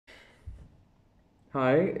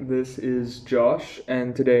Hi, this is Josh,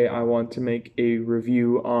 and today I want to make a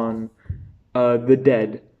review on The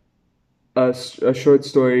Dead, a short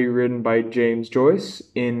story written by James Joyce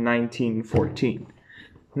in 1914.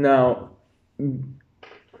 Now,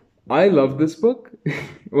 I love this book.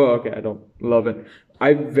 Well, okay, I don't love it.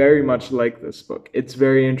 I very much like this book. It's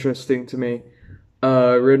very interesting to me.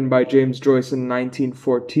 Written by James Joyce in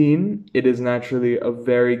 1914, it is naturally a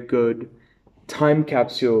very good time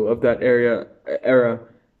capsule of that era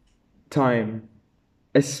time,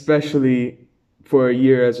 especially for a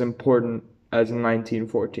year as important as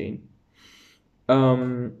 1914.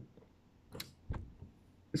 Um,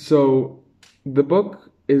 so the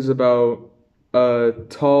book is about a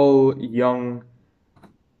tall, young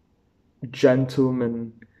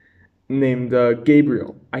gentleman named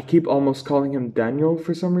Gabriel. I keep almost calling him Daniel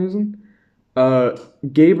for some reason.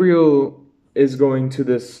 Gabriel is going to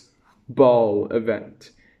this ball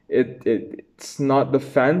event. It's not the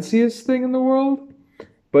fanciest thing in the world,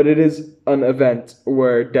 but it is an event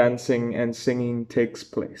where dancing and singing takes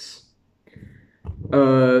place.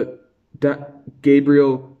 Uh,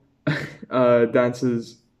 Gabriel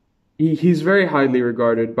dances. He's very highly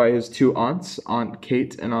regarded by his two aunts, Aunt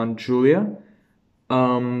Kate and Aunt Julia.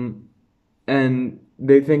 Um, and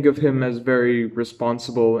they think of him as very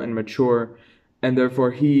responsible and mature, and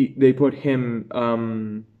therefore they put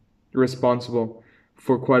him responsible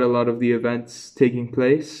for quite a lot of the events taking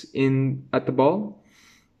place in at the ball,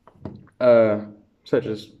 uh, such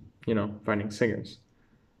as finding singers.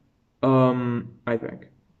 I think.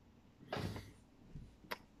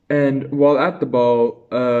 And while at the ball,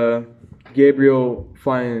 Gabriel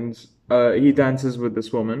finds he dances with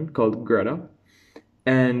this woman called Greta,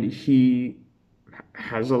 and he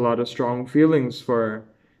has a lot of strong feelings for her.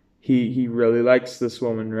 He really likes this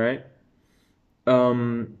woman, right?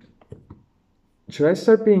 Um, should I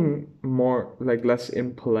start being more like less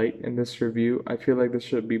impolite in this review? I feel like this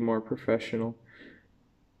should be more professional.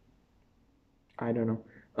 I don't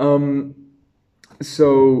know.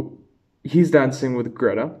 So he's dancing with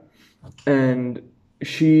Greta, and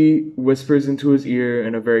she whispers into his ear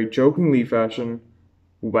in a very jokingly fashion,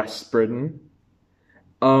 West Britain.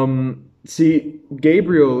 See,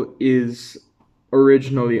 Gabriel is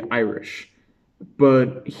originally Irish,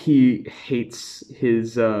 but he hates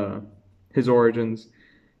his origins.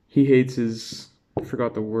 He hates his I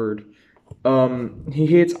forgot the word. He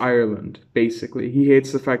hates Ireland, basically. He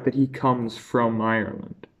hates the fact that he comes from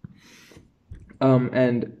Ireland.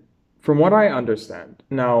 And from what I understand,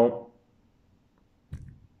 now,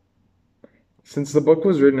 since the book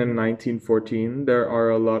was written in 1914, there are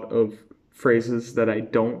a lot of phrases that I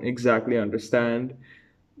don't exactly understand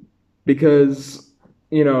because,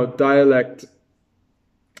 dialect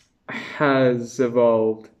has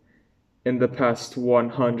evolved in the past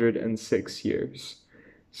 106 years.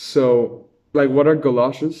 So, like, what are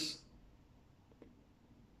galoshes?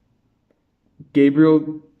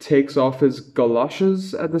 Gabriel takes off his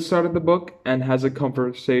galoshes at the start of the book and has a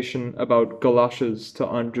conversation about galoshes to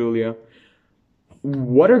Aunt Julia.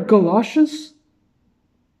 What are galoshes?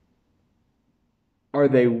 Are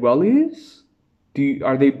they wellies?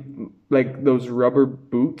 Are they like those rubber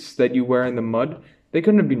boots that you wear in the mud? They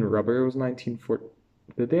couldn't have been rubber. It was 1914.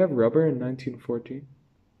 Did they have rubber in 1914?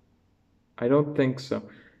 I don't think so.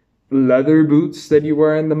 Leather boots that you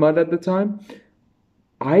wear in the mud at the time?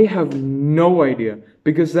 I have no idea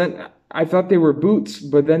because then I thought they were boots,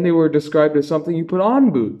 but then they were described as something you put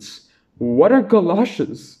on boots. What are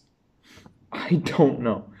galoshes? I don't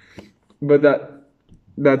know. But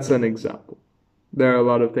that's an example. There are a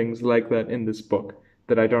lot of things like that in this book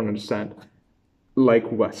that I don't understand,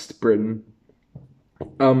 like West Britain.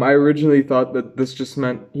 I originally thought that this just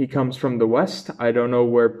meant he comes from the West. I don't know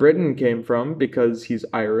where Britain came from because he's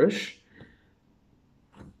Irish.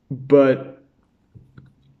 But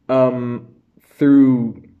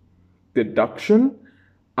through deduction,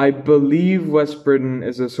 I believe West Britain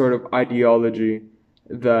is a sort of ideology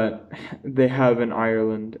that they have in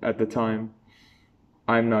Ireland at the time.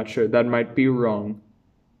 I'm not sure. That might be wrong.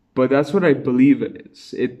 But that's what I believe it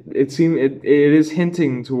is. It is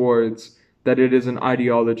hinting towards that it is an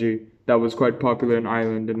ideology that was quite popular in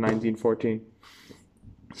Ireland in 1914.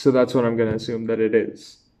 So that's what I'm going to assume that it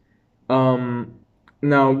is.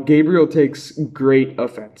 Now Gabriel takes great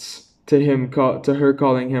offense to her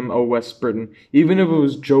calling him a West Briton, even if it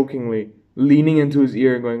was jokingly, leaning into his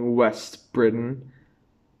ear and going West Briton.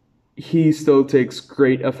 He still takes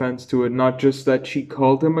great offense to it. Not just that she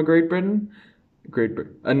called him a Great Britain,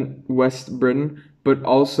 and West Britain, but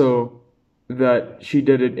also that she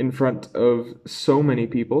did it in front of so many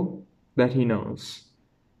people that he knows,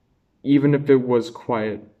 even if it was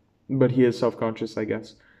quiet. but he is self-conscious, I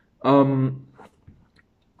guess. Um,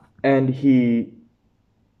 and he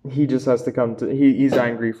just has to come to he's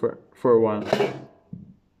angry for a while,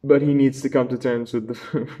 but he needs to come to terms with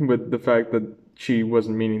the with the fact that she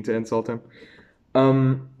wasn't meaning to insult him.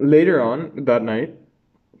 Later on that night,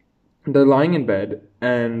 they're lying in bed,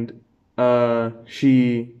 and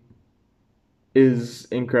she is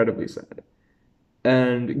incredibly sad.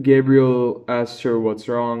 And Gabriel asks her what's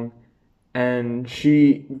wrong, and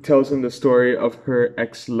she tells him the story of her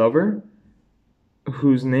ex-lover,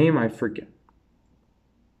 whose name I forget,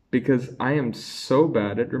 because I am so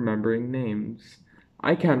bad at remembering names.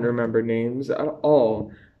 I can't remember names at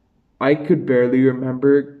all. I could barely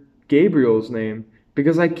remember Gabriel's name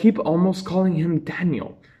because I keep almost calling him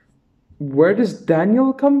Daniel. Where does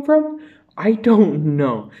Daniel come from? I don't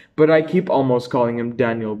know, but I keep almost calling him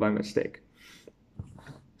Daniel by mistake.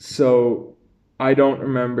 So I don't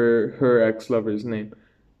remember her ex-lover's name,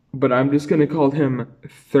 but I'm just gonna call him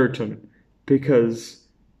Thurton because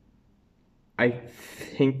I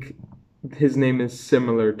think his name is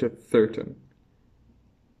similar to Thurton.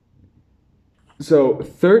 So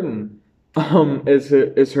Thurton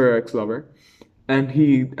is her ex-lover, and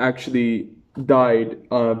he actually died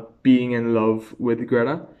being in love with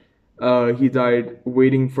Greta. He died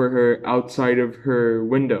waiting for her outside of her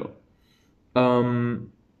window.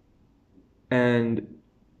 Um, and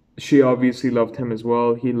she obviously loved him as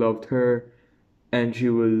well. He loved her, and she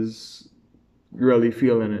was really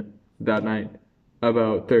feeling it that night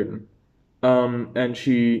about Thurton. And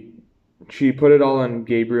she put it all on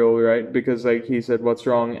Gabriel, right? Because like he said, "What's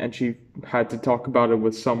wrong?" and she had to talk about it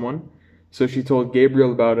with someone. So she told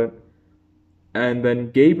Gabriel about it, and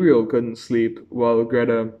then Gabriel couldn't sleep while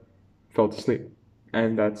Greta fell asleep,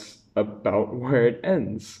 and that's about where it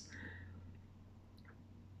ends.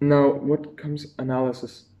 Now, what comes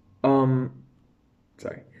analysis?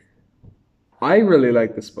 Sorry. I really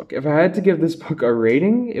like this book. If I had to give this book a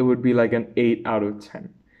rating, it would be like an 8 out of 10.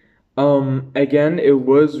 Again, it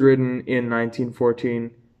was written in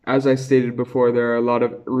 1914. As I stated before, there are a lot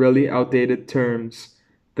of really outdated terms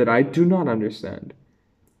that I do not understand.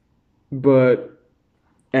 But,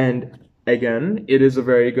 and again, it is a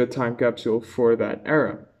very good time capsule for that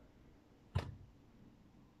era.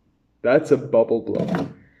 That's a bubble blow.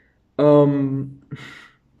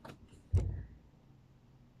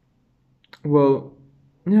 Well,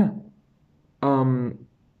 yeah.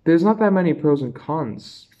 There's not that many pros and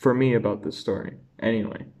cons for me about this story,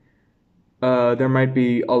 anyway. There might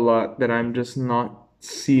be a lot that I'm just not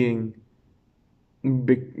seeing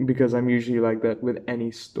because I'm usually like that with any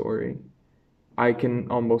story. I can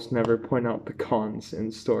almost never point out the cons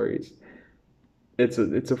in stories. It's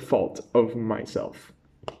a fault of myself.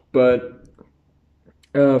 But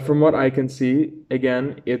from what I can see,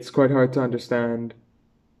 again, it's quite hard to understand,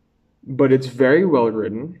 but it's very well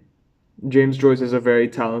written. James Joyce is a very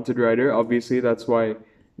talented writer. Obviously, that's why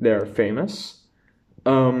they're famous.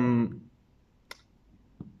 The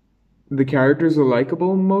characters are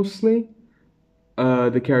likable mostly.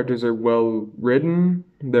 The characters are well written.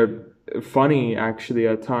 They're funny actually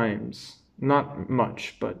at times. Not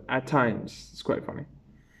much, but at times it's quite funny.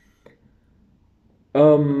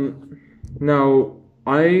 Now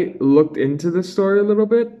I looked into this story a little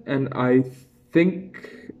bit, and I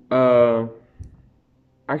think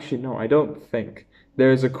actually no, I don't think.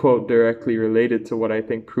 There's a quote directly related to what I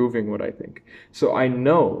think, proving what I think. So I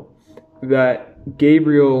know that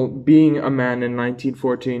Gabriel, being a man in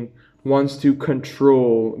 1914, wants to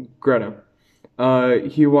control Greta.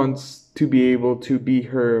 He wants to be able to be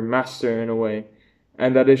her master in a way.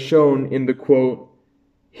 And that is shown in the quote,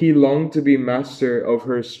 "He longed to be master of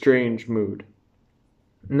her strange mood."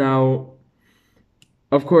 Now,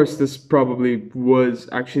 of course, this probably was,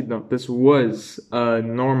 actually, no, this was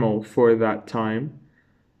normal for that time.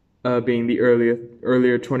 Being the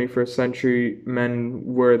earlier 21st century, men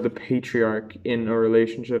were the patriarch in a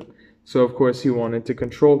relationship. So, of course, he wanted to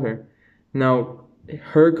control her. Now,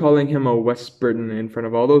 her calling him a West Briton in front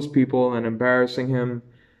of all those people and embarrassing him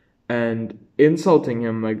and insulting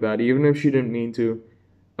him like that, even if she didn't mean to,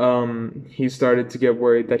 he started to get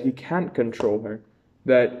worried that he can't control her,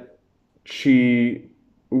 that she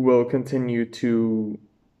will continue to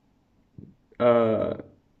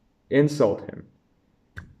insult him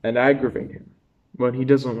and aggravate him when he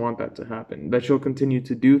doesn't want that to happen, that she'll continue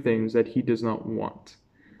to do things that he does not want.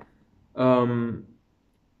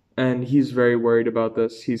 And he's very worried about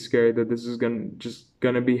this. He's scared that this is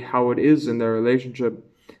gonna be how it is in their relationship.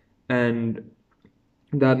 And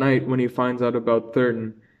that night, when he finds out about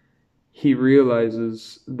Thurton, he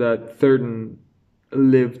realizes that Thurton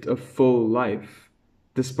lived a full life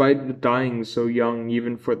despite dying so young,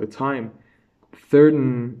 even for the time,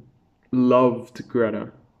 Thurden loved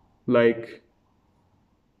Greta. Like,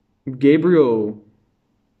 Gabriel,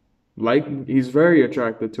 he's very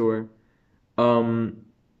attracted to her. Um,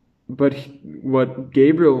 but what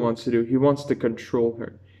Gabriel wants to do, he wants to control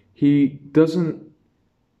her. He doesn't,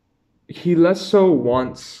 he less so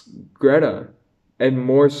wants Greta and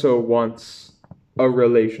more so wants a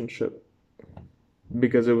relationship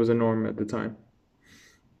because it was a norm at the time.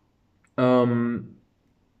 Um,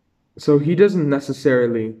 so he doesn't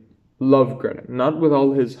necessarily love Greta, not with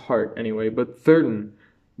all his heart anyway, but Thurden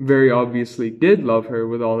very obviously did love her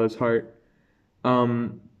with all his heart.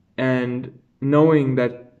 And knowing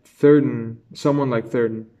that someone like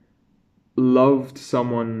Thurden, loved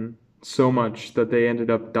someone so much that they ended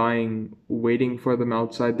up dying waiting for them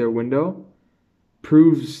outside their window,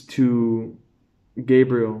 proves to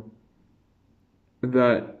Gabriel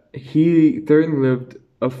that Thurden lived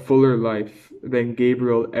a fuller life than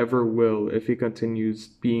Gabriel ever will if he continues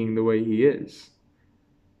being the way he is.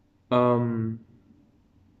 And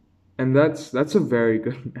that's a very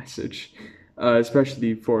good message,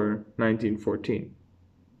 especially for 1914,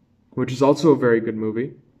 which is also a very good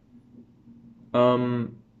movie.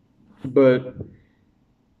 But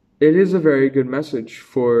it is a very good message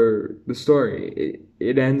for the story.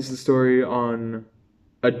 It ends the story on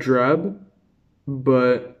a drab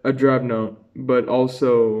note, but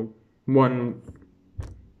also one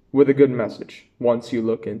with a good message once you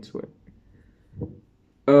look into it.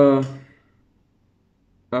 Uh,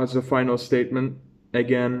 as a final statement,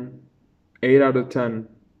 again, 8 out of 10.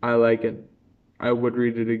 I like it. I would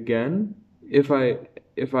read it again if I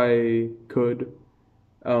could,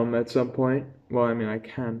 at some point. Well, I mean, I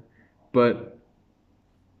can, but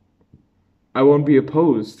I won't be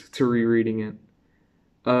opposed to rereading it.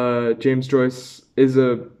 James Joyce is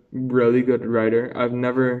a really good writer. I've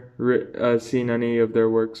never seen any of their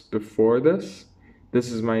works before this.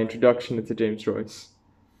 This is my introduction to James Joyce,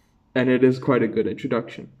 and it is quite a good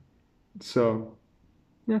introduction. So,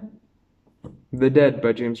 yeah. The Dead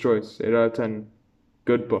by James Joyce, 8 out of 10.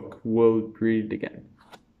 Good book. We'll read it again.